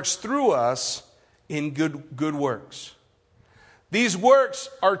 He works through us in good works. These works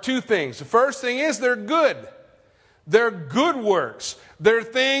are two things. The first thing is they're good. They're good works. They're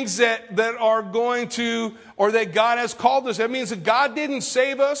things that are going to, or that God has called us. That means that God didn't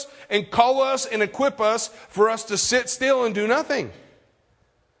save us and call us and equip us for us to sit still and do nothing.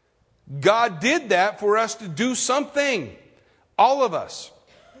 God did that for us to do something. All of us.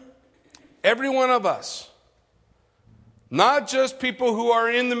 Every one of us. Not just people who are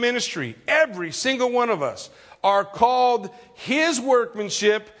in the ministry. Every single one of us are called his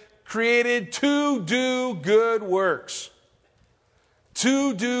workmanship, created to do good works.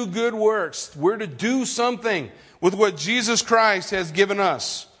 To do good works. We're to do something with what Jesus Christ has given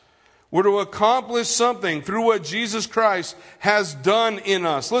us. We're to accomplish something through what Jesus Christ has done in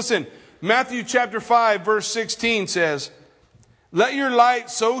us. Listen, Matthew chapter 5 verse 16 says, let your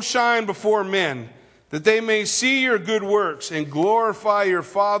light so shine before men that they may see your good works and glorify your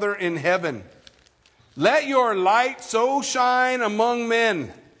Father in heaven. Let your light so shine among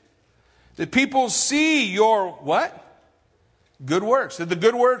men that people see your what? Good works. Did the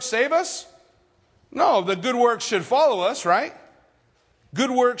good works save us? No, the good works should follow us, right?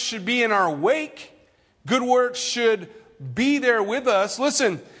 Good works should be in our wake. Good works should be there with us.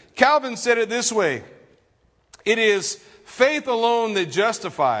 Listen, Calvin said it this way. It is faith alone that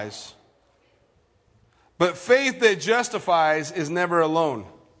justifies, but faith that justifies is never alone.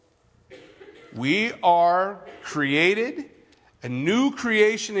 We are created, a new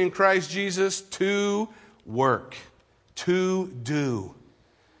creation in Christ Jesus, to work, to do,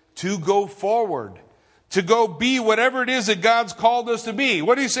 to go forward, to go be whatever it is that God's called us to be.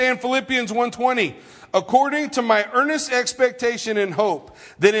 What do you say in Philippians 1:20? According to my earnest expectation and hope,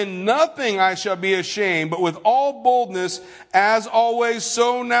 that in nothing I shall be ashamed, but with all boldness, as always,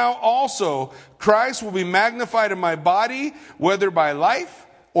 so now also, Christ will be magnified in my body, whether by life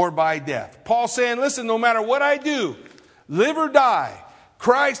or by death. Paul saying, listen, no matter what I do, live or die,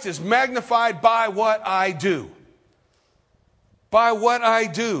 Christ is magnified by what I do. By what I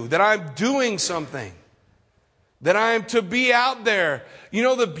do, that I'm doing something. That I am to be out there. You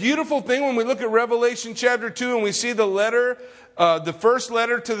know, the beautiful thing when we look at Revelation chapter 2 and we see the letter, the first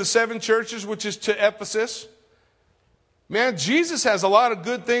letter to the 7 churches, which is to Ephesus. Man, Jesus has a lot of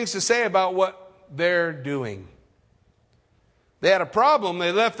good things to say about what they're doing. They had a problem.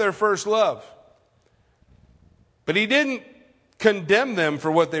 They left their first love. But he didn't condemn them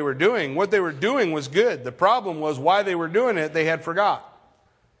for what they were doing. What they were doing was good. The problem was why they were doing it, they had forgot.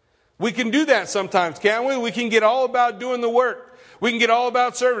 We can do that sometimes, can't we? We can get all about doing the work. We can get all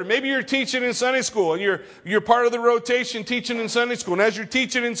about serving. Maybe you're teaching in Sunday school and you're part of the rotation teaching in Sunday school. And as you're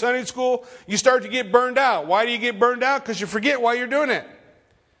teaching in Sunday school, you start to get burned out. Why do you get burned out? Because you forget why you're doing it.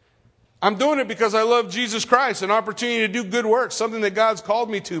 I'm doing it because I love Jesus Christ, an opportunity to do good work, something that God's called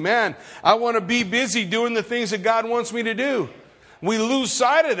me to. Man, I want to be busy doing the things that God wants me to do. We lose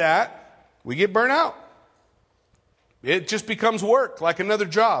sight of that, we get burnt out. It just becomes work, like another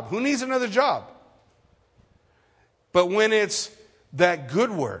job. Who needs another job? But when it's that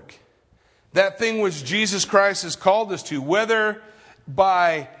good work, that thing which Jesus Christ has called us to, whether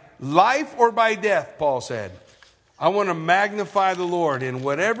by life or by death, Paul said, I want to magnify the Lord in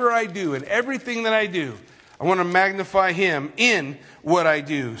whatever I do, in everything that I do. I want to magnify Him in what I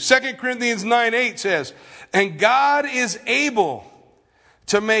do. 2 Corinthians 9:8 says, and God is able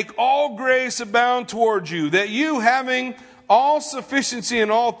to make all grace abound towards you, that you, having all sufficiency in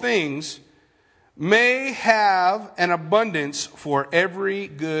all things, may have an abundance for every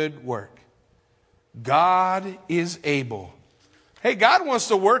good work. God is able. Hey, God wants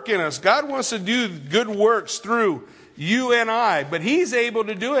to work in us. God wants to do good works through you and I, but He's able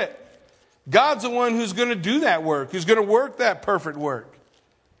to do it. God's the one who's going to do that work, who's going to work that perfect work.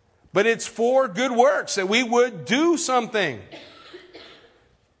 But it's for good works that we would do something.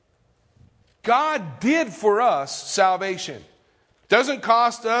 God did for us salvation. Doesn't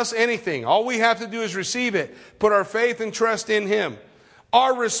cost us anything. All we have to do is receive it. Put our faith and trust in Him.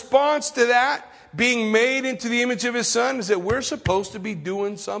 Our response to that, being made into the image of His Son, is that we're supposed to be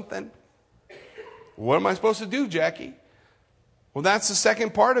doing something. What am I supposed to do, Jackie? Well, that's the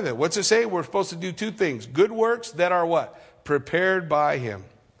second part of it. What's it say? We're supposed to do 2 things. Good works that are what? Prepared by Him.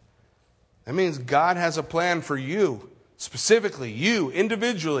 That means God has a plan for you. Specifically, you,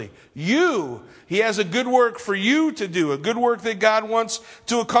 individually, you. He has a good work for you to do, a good work that God wants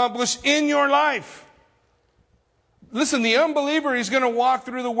to accomplish in your life. Listen, the unbeliever, he's going to walk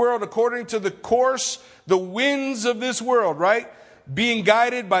through the world according to the course, the winds of this world, right? Being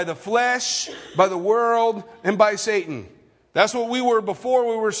guided by the flesh, by the world, and by Satan. That's what we were before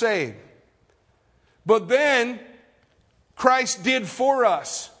we were saved. But then, Christ did for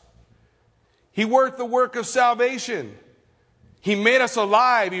us. He worked the work of salvation. He made us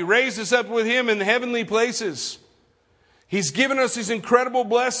alive. He raised us up with Him in the heavenly places. He's given us these incredible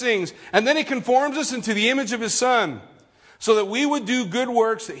blessings. And then He conforms us into the image of His Son so that we would do good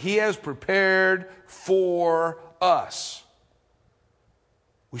works that He has prepared for us.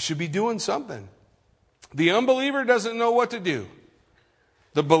 We should be doing something. The unbeliever doesn't know what to do.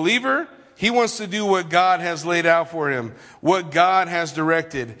 The believer, he wants to do what God has laid out for him, what God has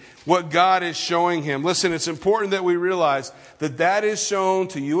directed, what God is showing him. Listen, it's important that we realize that that is shown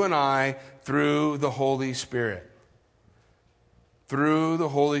to you and I through the Holy Spirit. Through the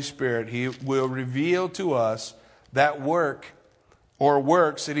Holy Spirit, He will reveal to us that work or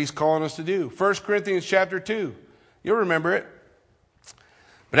works that He's calling us to do. 1 Corinthians chapter 2. You'll remember it.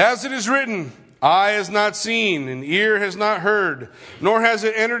 But as it is written, eye has not seen, and ear has not heard, nor has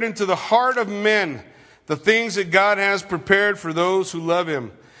it entered into the heart of men the things that God has prepared for those who love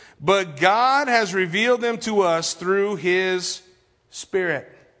Him. But God has revealed them to us through His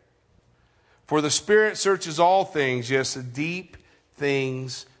Spirit. For the Spirit searches all things, yes, the deep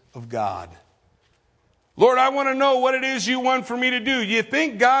things of God. Lord, I want to know what it is you want for me to do. You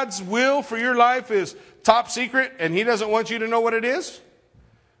think God's will for your life is top secret and He doesn't want you to know what it is?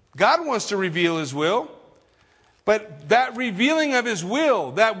 God wants to reveal His will. But that revealing of His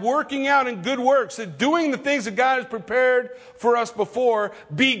will, that working out in good works, that doing the things that God has prepared for us before,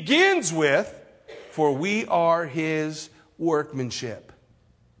 begins with, for we are His workmanship.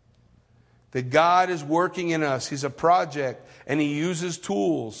 That God is working in us. He's a project, and He uses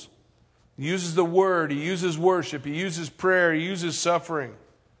tools. He uses the Word. He uses worship. He uses prayer. He uses suffering.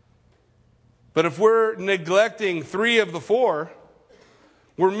 But if we're neglecting 3 of the 4,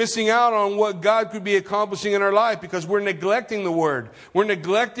 we're missing out on what God could be accomplishing in our life because we're neglecting the Word. We're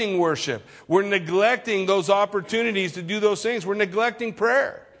neglecting worship. We're neglecting those opportunities to do those things. We're neglecting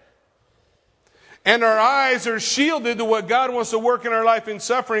prayer. And our eyes are shielded to what God wants to work in our life in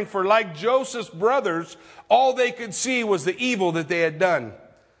suffering. For like Joseph's brothers, all they could see was the evil that they had done.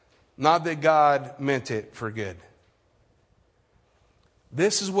 Not that God meant it for good.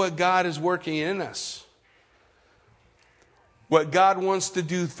 This is what God is working in us. What God wants to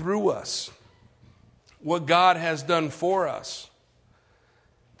do through us. What God has done for us.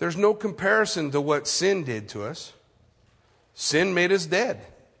 There's no comparison to what sin did to us. Sin made us dead.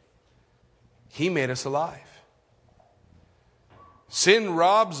 He made us alive. Sin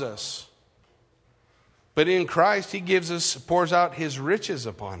robs us. But in Christ, He gives us, pours out His riches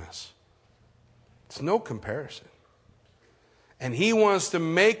upon us. It's no comparison. And He wants to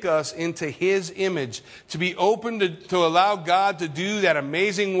make us into His image, to be open to allow God to do that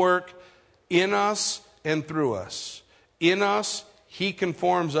amazing work in us and through us. In us, He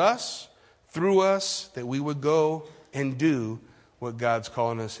conforms us. Through us, that we would go and do what God's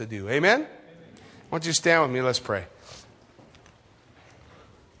calling us to do. Amen? Amen. Why don't you stand with me? Let's pray.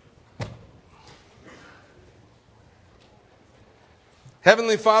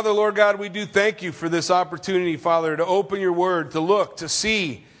 Heavenly Father, Lord God, we do thank You for this opportunity, Father, to open Your Word, to look, to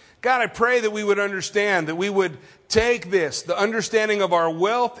see. God, I pray that we would understand, that we would take this, the understanding of our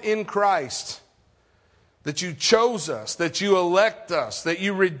wealth in Christ, that You chose us, that You elect us, that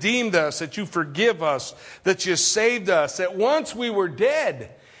You redeemed us, that You forgive us, that You saved us, that once we were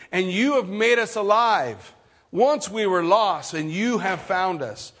dead and You have made us alive. Once we were lost and You have found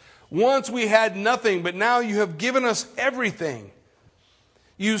us. Once we had nothing, but now You have given us everything.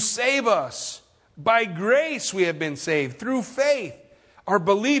 You save us. By grace we have been saved. Through faith. Our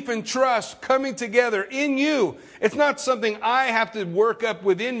belief and trust coming together in You. It's not something I have to work up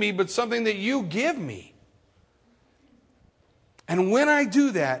within me, but something that You give me. And when I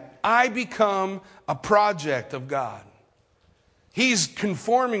do that, I become a project of God. He's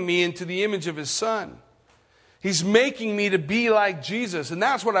conforming me into the image of His Son. He's making me to be like Jesus. And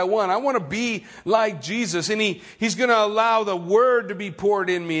that's what I want. I want to be like Jesus. And He's going to allow the Word to be poured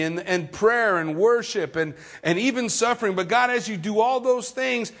in me and prayer and worship and even suffering. But God, as You do all those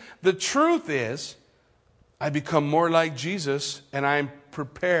things, the truth is I become more like Jesus and I'm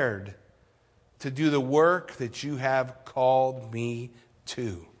prepared to do the work that You have called me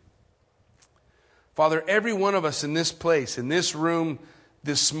to. Father, every one of us in this place, in this room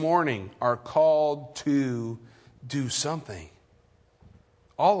this morning, are called to do something.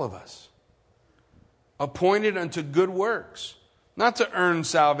 All of us. Appointed unto good works. Not to earn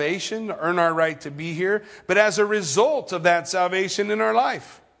salvation, to earn our right to be here, but as a result of that salvation in our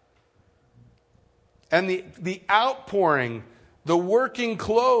life. And the outpouring, the working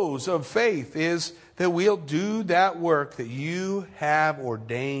close of faith is that we'll do that work that You have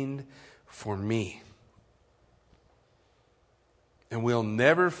ordained for me. And we'll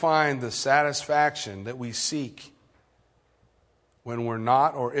never find the satisfaction that we seek when we're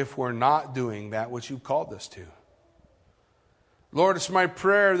not, or if we're not doing that which You've called us to. Lord, it's my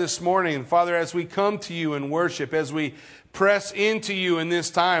prayer this morning, Father, as we come to You in worship, as we press into You in this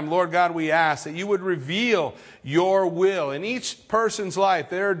time, Lord God, we ask that You would reveal Your will in each person's life,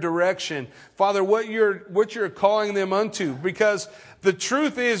 their direction. Father, what you're calling them unto. Because the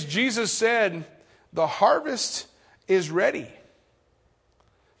truth is, Jesus said, the harvest is ready.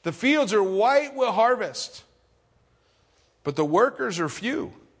 The fields are white with harvest, but the workers are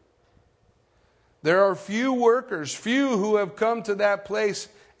few. There are few workers, few who have come to that place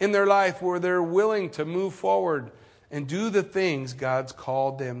in their life where they're willing to move forward and do the things God's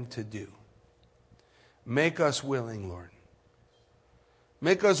called them to do. Make us willing, Lord.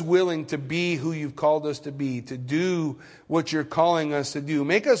 Make us willing to be who You've called us to be, to do what You're calling us to do.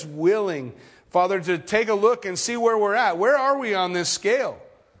 Make us willing, Father, to take a look and see where we're at. Where are we on this scale?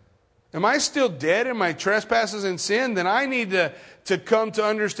 Am I still dead in my trespasses and sin? Then I need to come to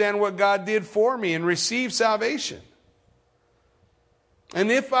understand what God did for me and receive salvation.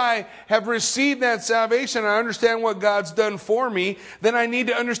 And if I have received that salvation, I understand what God's done for me, then I need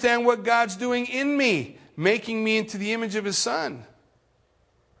to understand what God's doing in me, making me into the image of His Son.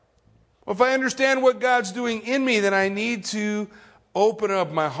 Well, if I understand what God's doing in me, then I need to open up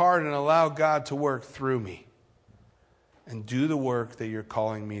my heart and allow God to work through me and do the work that You're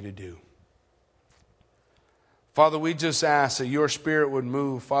calling me to do. Father, we just ask that Your Spirit would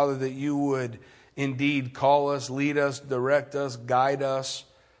move. Father, that You would indeed call us, lead us, direct us, guide us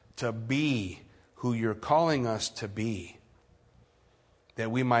to be who You're calling us to be.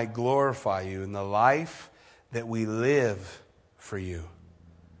 That we might glorify You in the life that we live for You.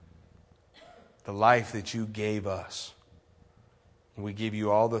 The life that You gave us. We give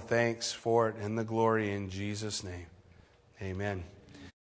You all the thanks for it and the glory in Jesus' name. Amen.